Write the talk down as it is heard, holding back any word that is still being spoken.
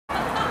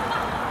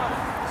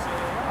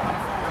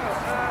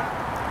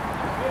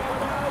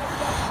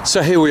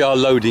So here we are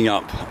loading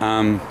up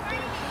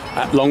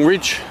at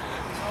Longridge.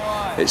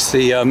 It's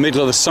the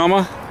middle of the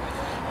summer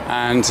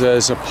and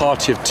there's a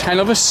party of 10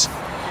 of us,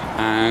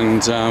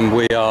 and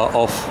we are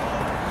off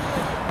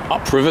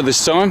upriver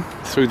this time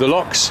through the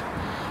locks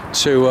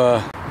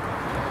to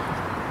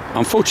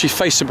unfortunately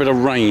face a bit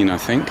of rain, I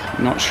think.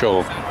 I'm not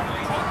sure.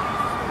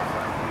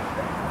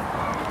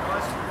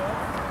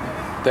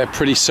 They're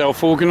pretty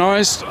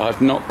self-organised.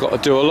 I've not got to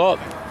do a lot.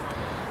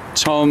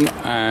 Tom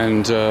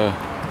and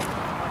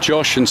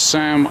Josh and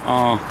Sam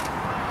are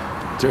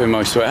doing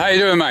most of it. How you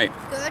doing, mate?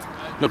 Good.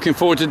 Looking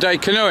forward to day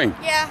canoeing?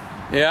 Yeah.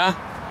 Yeah?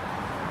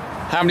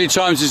 How many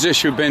times has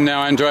this you've been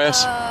now,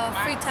 Andreas? 3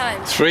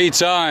 times. 3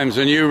 times.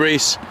 And you,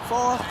 Reese?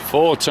 4.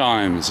 4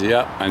 times,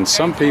 yeah. And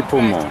some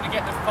people more.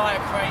 Get the fire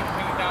crate and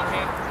bring it down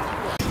here.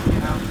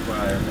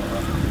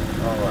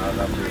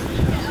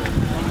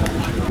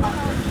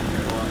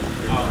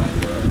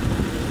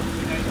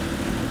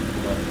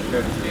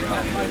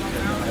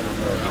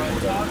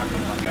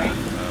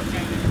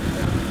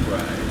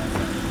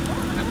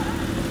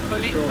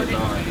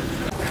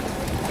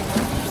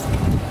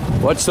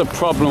 What's the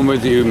problem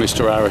with you,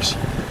 Mr. Harris?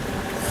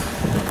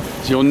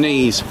 It's your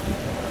knees.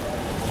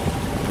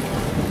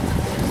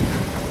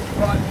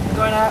 Right,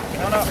 going out,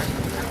 going up.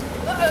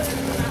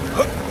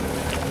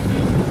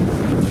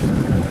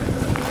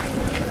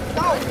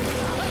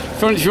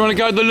 If you want to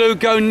go to the loo,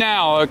 go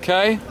now,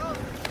 okay? Go.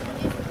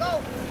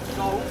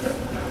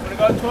 Want to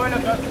go to the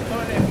toilet? Go to the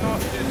toilet. If not,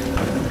 just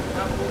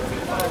don't walk too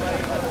far away.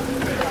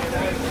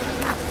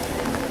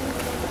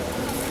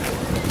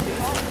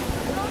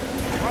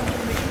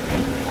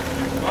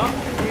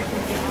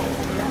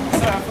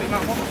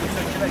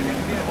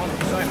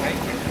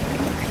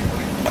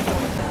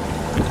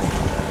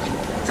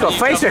 It's got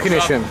face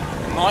recognition.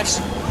 Nice.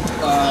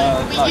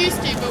 We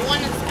used to, but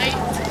one is 8.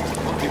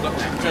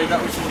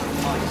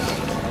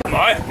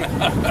 Right.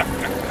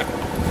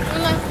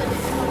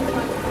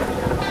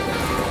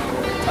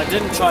 I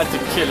didn't try to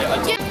kill it.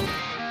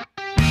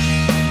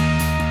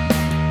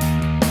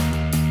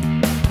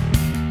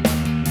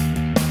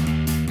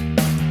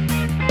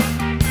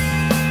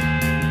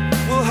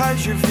 Well,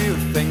 how's your view of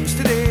things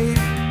today?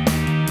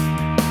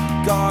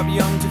 God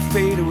young to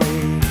fade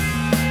away.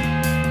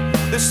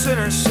 The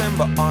sinners sin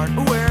but aren't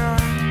aware.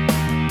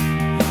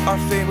 Our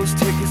fables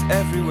take us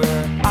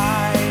everywhere.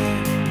 I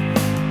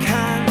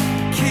can't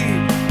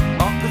keep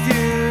up with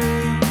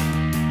you.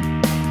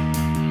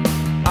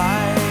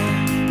 I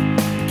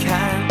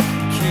can't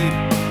keep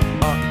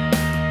up.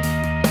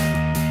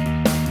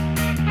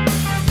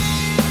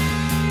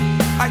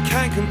 I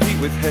can't compete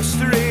with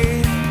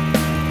history.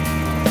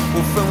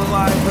 We'll film a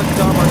live a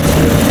dumb or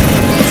two.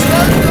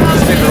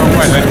 Stick the wrong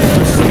way then.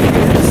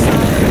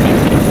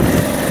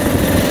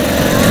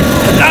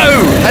 Hello!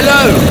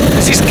 Hello!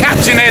 This is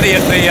Captain Eddie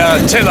at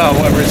the tiller,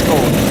 whatever it's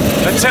called.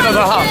 The tiller of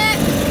the hut.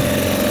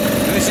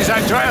 And this is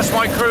Andreas,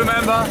 my crew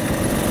member.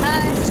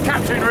 This is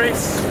Captain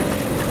Reese.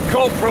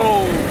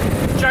 Corporal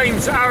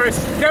James Harris.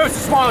 Give us a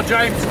smile,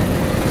 James.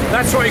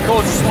 That's what he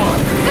calls a smile.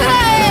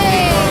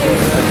 Hey!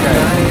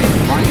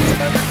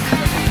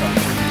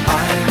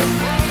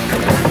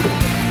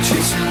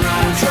 Chasing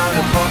around trying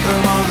to pop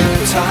them all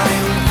the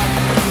time.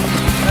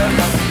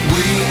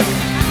 We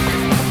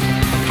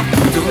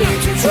don't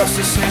need to trust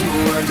a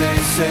single word they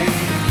say.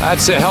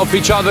 That's it. Help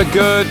each other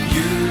good.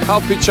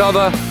 Help each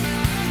other.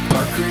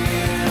 Are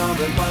creating all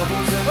the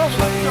bubbles in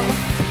play.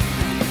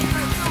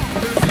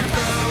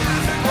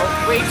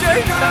 There's a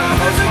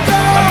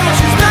girl,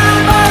 she's down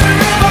by the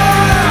river.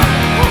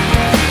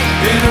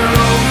 In her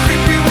own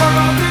creepy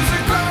world, there's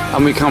a girl.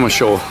 And we come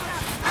ashore.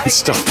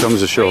 Stuff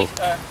comes ashore.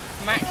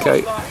 Okay.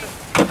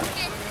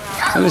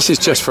 And this is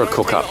just for a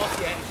cook-up.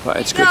 But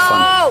it's good fun.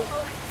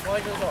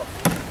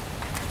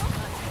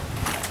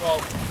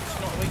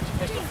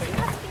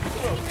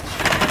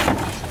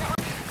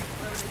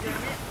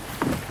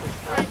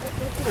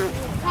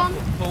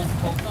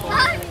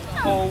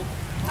 No!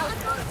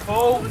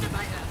 Pull.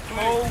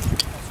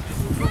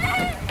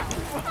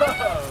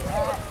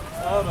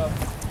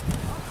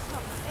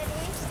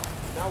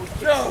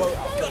 No,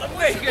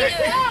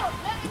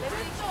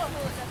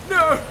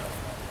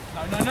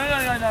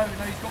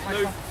 he's got my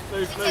phone.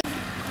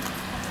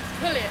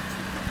 Pull it.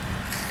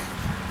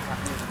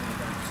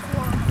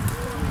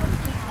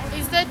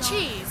 Is there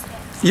cheese?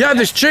 Yeah,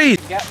 there's cheese.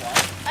 I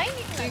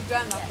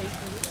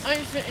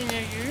ain't sitting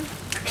near you.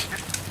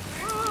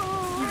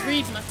 You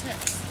read my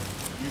text.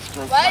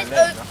 Why is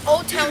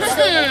Old Town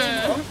so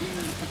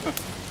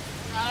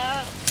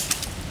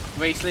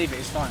Reese, leave it,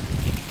 it's fine.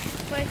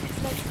 Wait,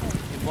 it's not fun.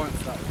 It won't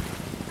flow.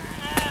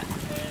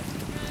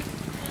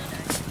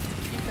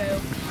 You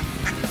failed.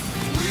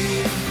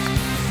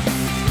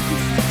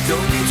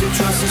 Don't need to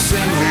trust a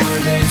single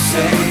word they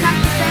say.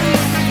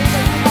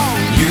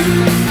 You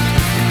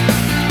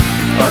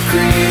are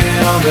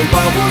creating all the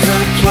bubbles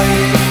at play.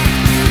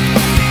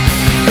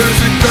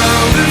 There's a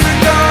girl, there's a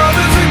girl,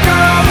 there's a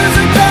girl, there's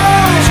a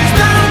girl. She's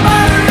down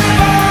by the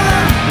river.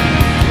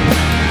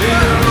 In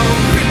her own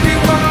creepy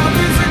world,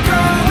 there's a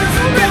girl, there's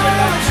a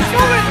girl. She's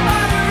down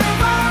by the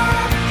river.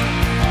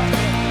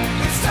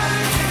 It's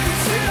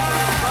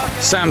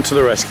Sam to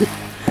the rescue.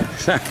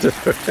 Sam to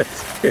the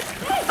rescue.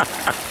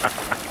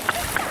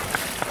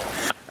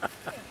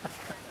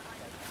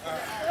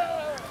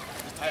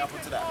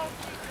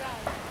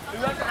 Who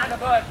hasn't had a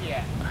bird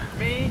yet?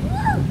 Me?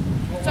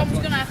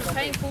 Someone's going to have a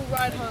painful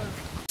ride home.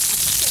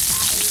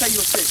 You say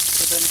you're sick,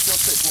 but then if you're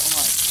sick, what am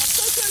I? I'm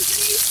so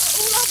confused.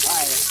 All I've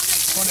got is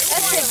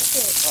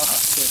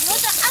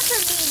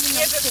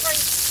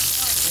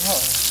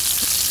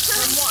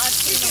from what I've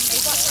seen on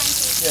Facebook.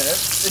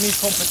 Yeah, in his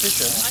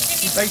competition,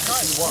 he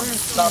basically won.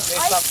 I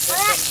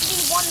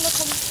actually won the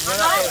competition.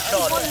 I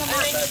actually won the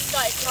match. And then he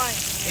started crying.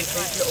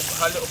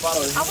 Her little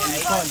brother, he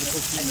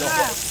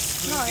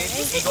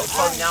got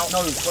thrown out.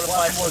 No,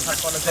 qualified was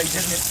they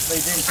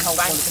didn't count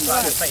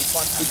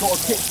qualification. He got a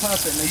kick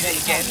perfect and they did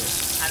it again.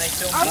 And they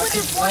filmed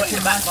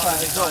it back by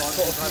the guy.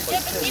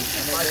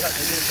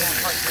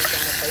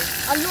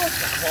 I lost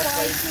that.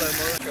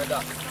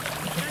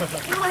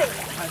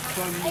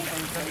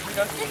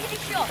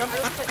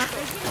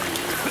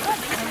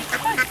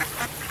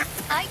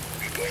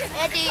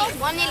 Eddie,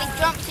 one nearly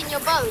jumped in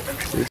your boat.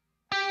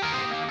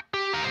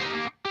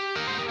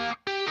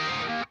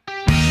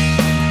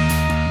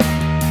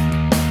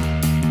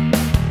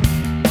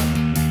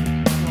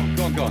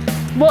 Go on.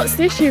 What's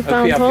this you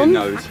found, Tom?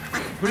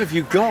 What have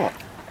you got?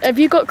 Have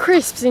you got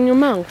crisps in your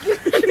mouth?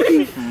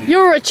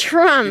 You're a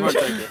tramp.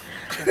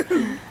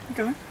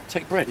 Okay.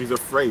 Take bread. He's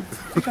afraid.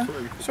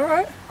 It's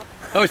alright.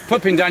 Oh, it's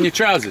popping down your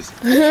trousers.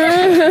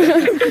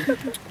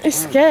 He's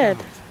scared.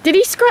 Did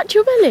he scratch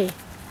your belly?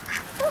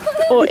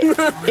 Or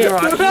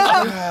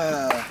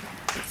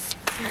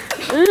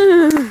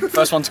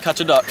First one to catch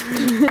a duck.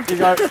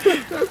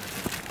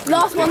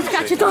 last one to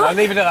catch a duck?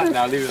 Leave it at that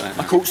now, leave it at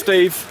that. I caught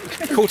Steve.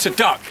 Caught a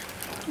duck.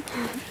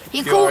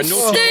 He called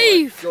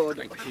Steve!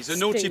 He's a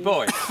naughty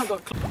boy.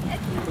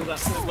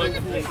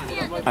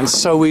 And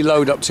so we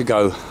load up to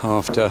go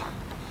after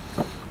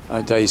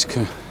a day's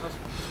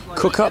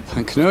cook up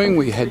and canoeing.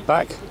 We head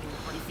back.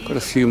 Got a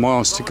few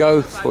miles to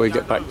go before we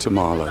get back to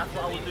Marlow.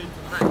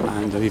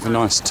 And leave a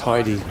nice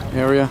tidy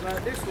area.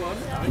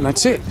 And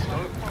that's it.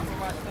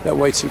 They're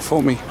waiting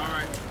for me.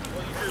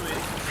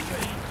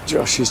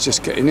 Josh is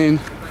just getting in.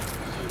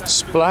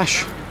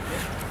 Splash.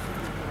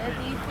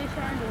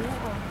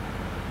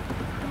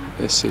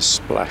 This is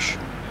Splash.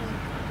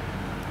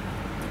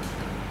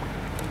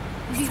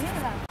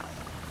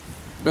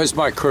 There's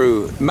my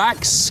crew.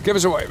 Max, give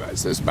us a wave,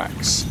 Max. There's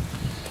Max.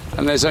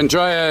 And there's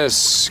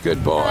Andreas.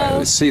 Good boy. Hello.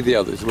 Let's see the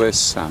others. Where's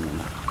Sam?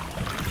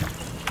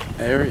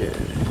 There he is.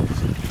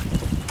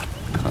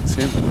 Can't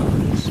see him.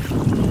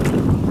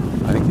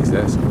 I think he's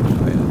there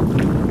somewhere.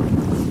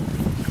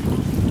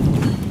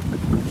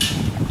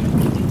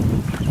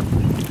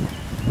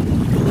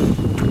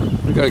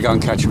 We've got to go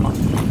and catch him up.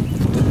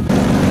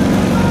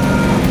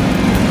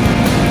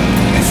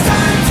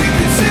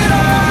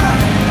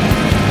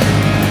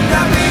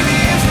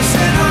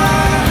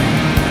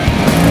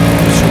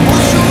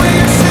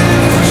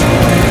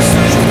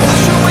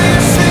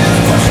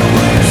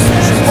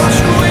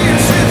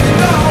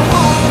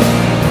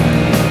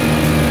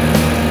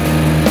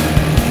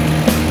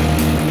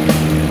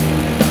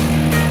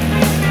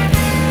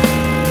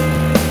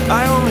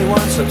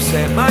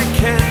 Upset my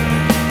Ken,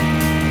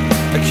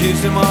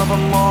 accused him of a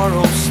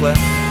moral slip.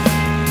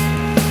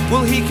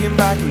 Well, he came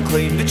back and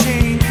claimed to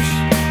change.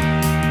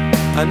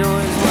 I know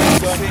his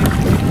life's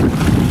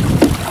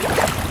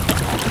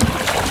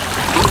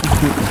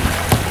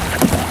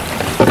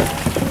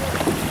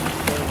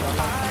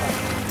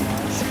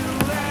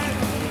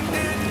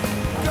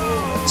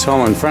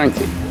Tom and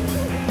Frankie.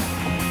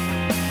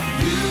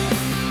 You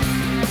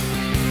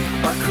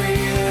are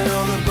creating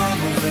all the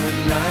bubbles at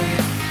night.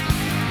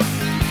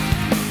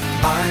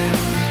 I'm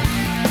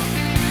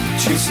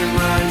chasing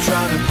around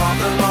trying to pop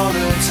them all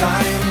the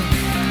time.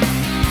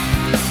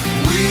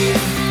 We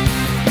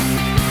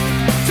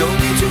don't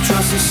need to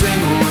trust a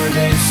single word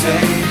they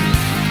say.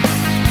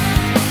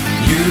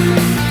 You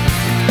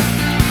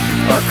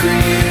are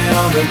creating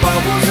all the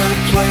bubbles at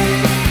play.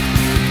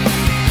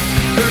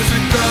 There's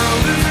a girl,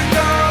 there's a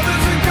girl,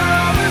 there's a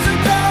girl, there's a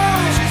girl.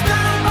 She's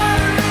down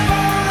by the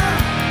river.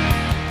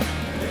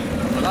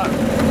 Hello.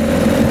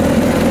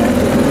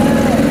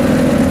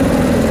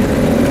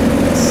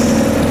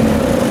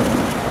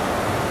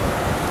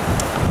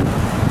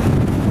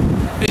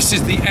 This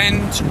is the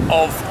end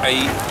of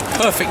a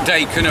perfect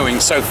day canoeing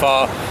so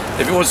far.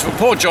 If it was for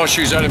poor Josh,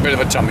 who's had a bit of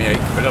a tummy ache,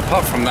 but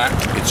apart from that,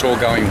 it's all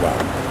going well.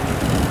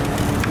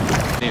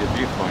 Need a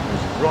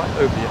viewfinder right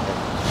over your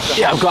head.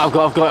 Yeah, I've got it.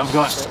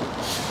 Looks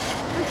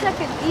like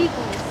an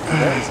eagle.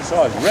 There is the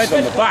size. Red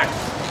on the back.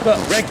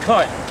 Look, red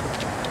kite.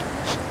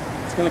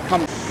 It's going to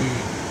come. I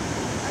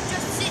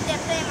just sit there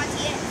playing my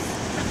DS.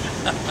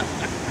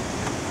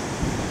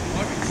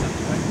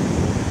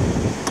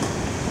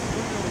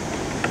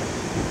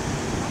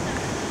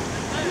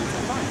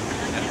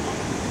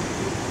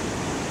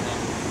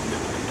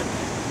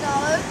 No,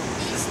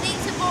 these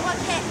needs a bottle of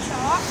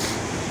ketchup.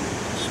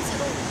 Eat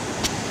it all.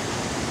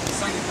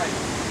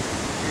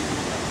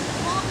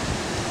 What?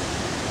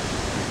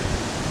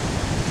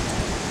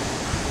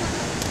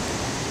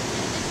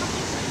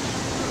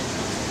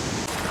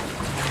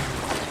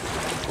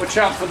 Watch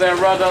out for their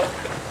rudder.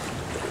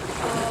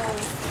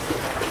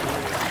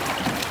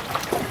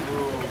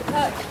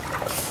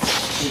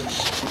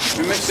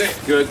 You miss it?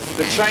 Good.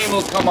 The chain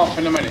will come up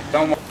in a minute.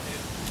 Don't worry.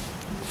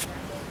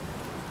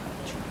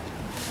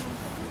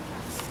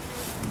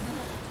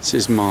 This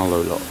is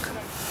Marlow Lock.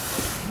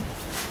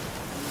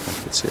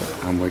 That's it.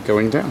 And we're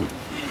going down.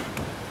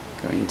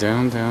 Going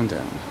down, down,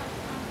 down.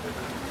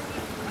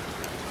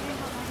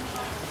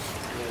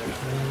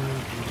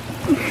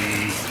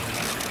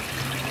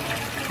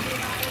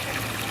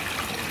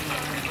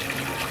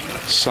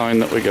 Sign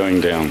that we're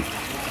going down.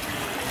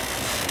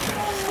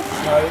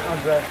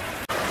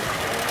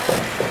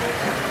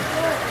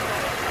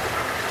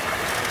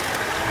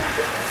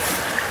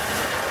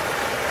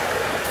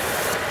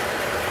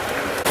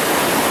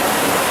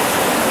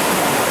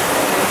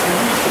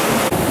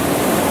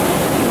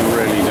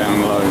 Really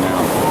down low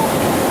now.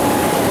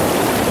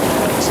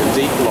 It's a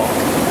deep lock.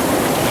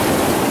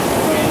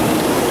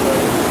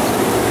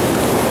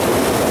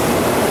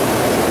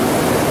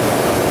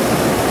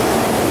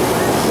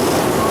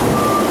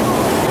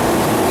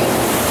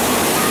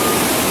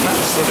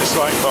 What it's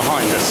like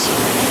behind us.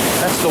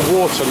 That's the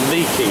water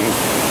leaking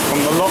from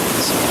the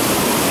locked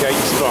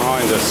gates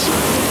behind us.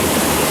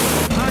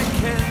 I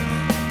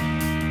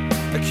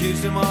can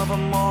accuse him of a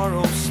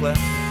moral slip.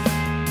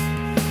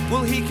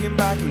 Well, he came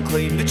back and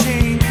claimed a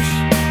change.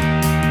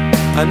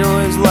 I know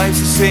his life's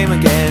the same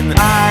again.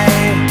 I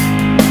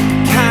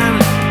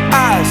can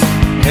ask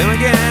him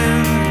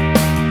again.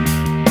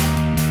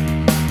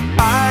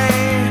 I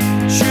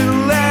should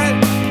let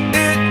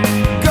it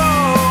go.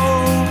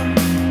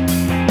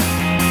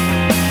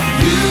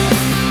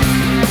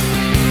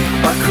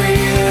 I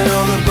create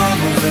all the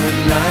bubbles at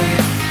night.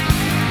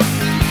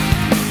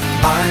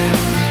 I'm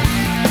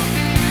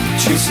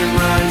chasing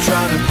around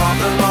trying to pop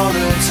them all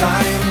the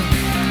time.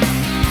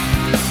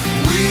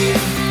 We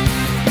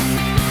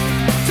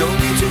don't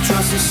need to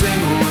trust a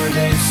single word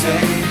they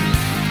say.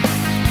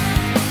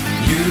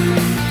 You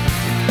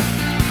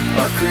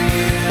are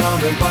creating all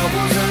the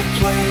bubbles and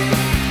play.